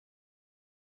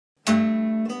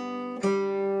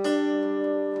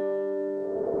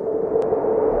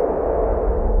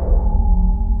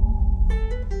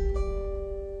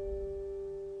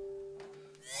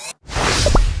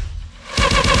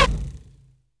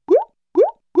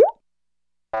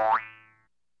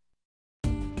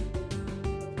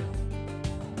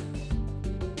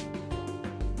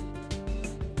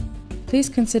Please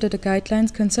consider the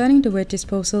guidelines concerning the weight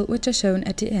disposal which are shown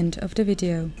at the end of the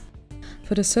video.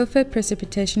 For the sulfate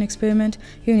precipitation experiment,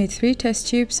 you need 3 test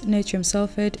tubes, natrium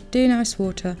sulfate, deionized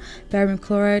water, barium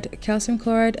chloride, calcium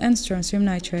chloride and strontium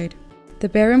nitrate. The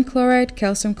barium chloride,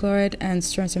 calcium chloride and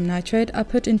strontium nitrate are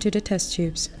put into the test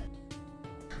tubes.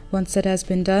 Once that has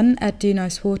been done, add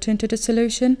deionized water into the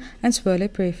solution and swirl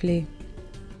it briefly.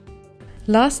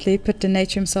 Lastly, put the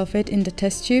natrium sulfate in the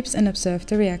test tubes and observe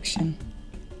the reaction.